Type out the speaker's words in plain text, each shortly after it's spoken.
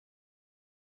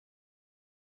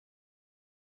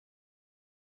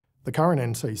The current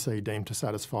NCC deemed to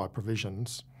satisfy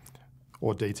provisions,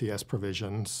 or DTS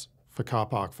provisions, for car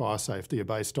park fire safety are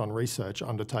based on research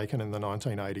undertaken in the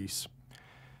 1980s.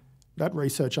 That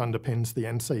research underpins the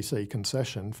NCC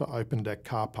concession for open-deck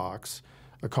car parks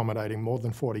accommodating more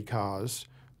than 40 cars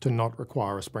to not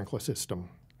require a sprinkler system.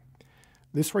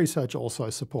 This research also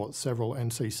supports several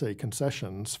NCC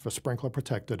concessions for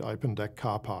sprinkler-protected open-deck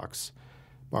car parks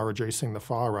by reducing the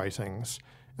fire ratings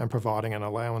and providing an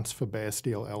allowance for bare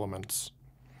steel elements.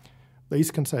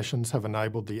 These concessions have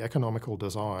enabled the economical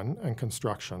design and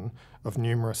construction of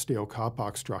numerous steel car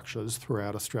park structures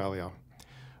throughout Australia,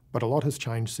 but a lot has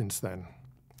changed since then.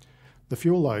 The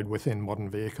fuel load within modern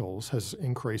vehicles has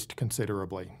increased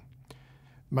considerably,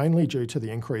 mainly due to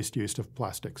the increased use of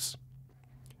plastics.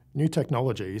 New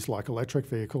technologies like electric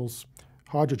vehicles,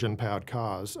 hydrogen-powered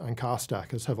cars and car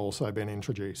stackers have also been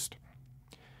introduced.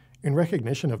 In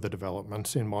recognition of the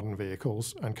developments in modern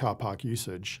vehicles and car park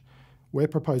usage, we're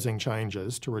proposing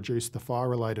changes to reduce the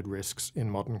fire-related risks in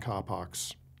modern car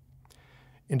parks.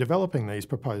 In developing these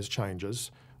proposed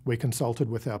changes, we consulted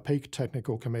with our peak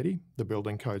technical committee, the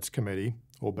Building Codes Committee,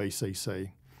 or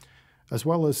BCC, as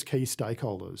well as key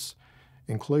stakeholders,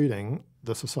 including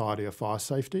the Society of Fire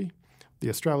Safety, the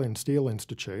Australian Steel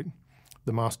Institute,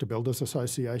 the Master Builders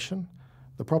Association,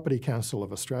 the Property Council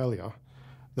of Australia,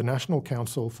 the National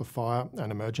Council for Fire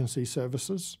and Emergency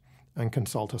Services, and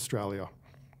Consult Australia.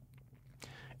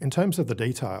 In terms of the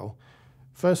detail,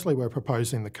 firstly, we're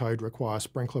proposing the code require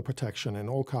sprinkler protection in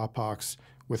all car parks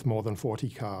with more than 40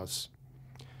 cars.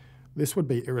 This would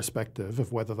be irrespective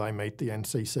of whether they meet the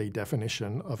NCC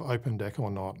definition of open deck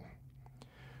or not.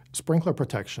 Sprinkler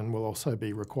protection will also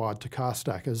be required to car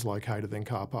stackers located in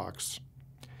car parks.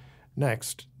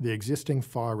 Next, the existing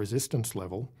fire resistance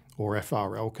level, or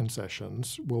FRL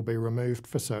concessions, will be removed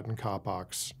for certain car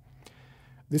parks.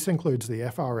 This includes the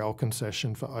FRL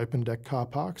concession for open deck car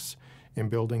parks in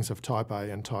buildings of Type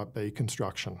A and Type B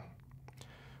construction.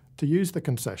 To use the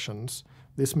concessions,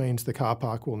 this means the car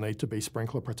park will need to be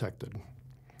sprinkler protected.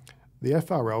 The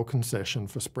FRL concession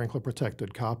for sprinkler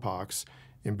protected car parks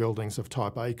in buildings of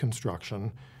Type A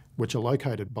construction, which are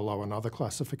located below another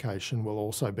classification, will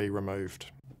also be removed.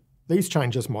 These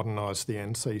changes modernise the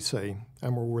NCC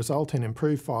and will result in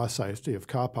improved fire safety of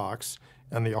car parks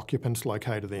and the occupants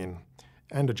located in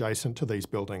and adjacent to these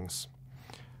buildings.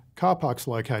 Car parks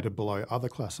located below other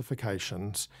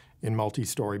classifications in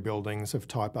multi-storey buildings of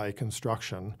Type A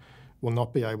construction will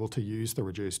not be able to use the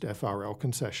reduced FRL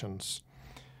concessions.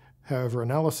 However,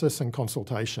 analysis and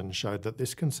consultation showed that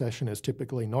this concession is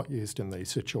typically not used in these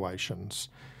situations,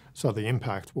 so the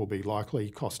impact will be likely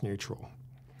cost neutral.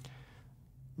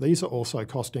 These are also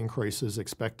cost increases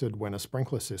expected when a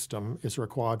sprinkler system is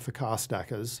required for car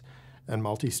stackers and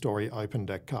multi-storey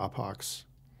open-deck car parks.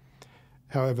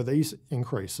 However, these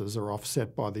increases are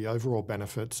offset by the overall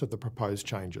benefits of the proposed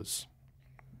changes.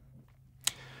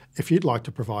 If you'd like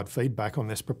to provide feedback on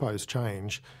this proposed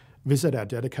change, visit our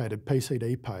dedicated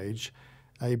PCD page,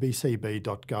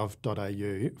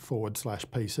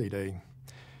 abcb.gov.au/PCD.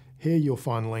 Here you'll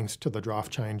find links to the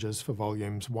draft changes for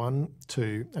volumes 1,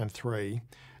 2 and 3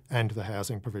 and the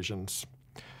housing provisions.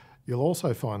 You'll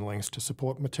also find links to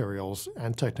support materials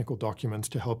and technical documents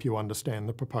to help you understand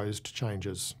the proposed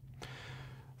changes.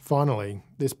 Finally,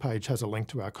 this page has a link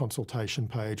to our consultation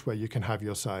page where you can have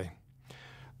your say.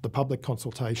 The public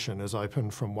consultation is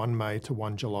open from 1 May to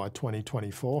 1 July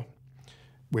 2024.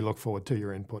 We look forward to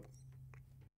your input.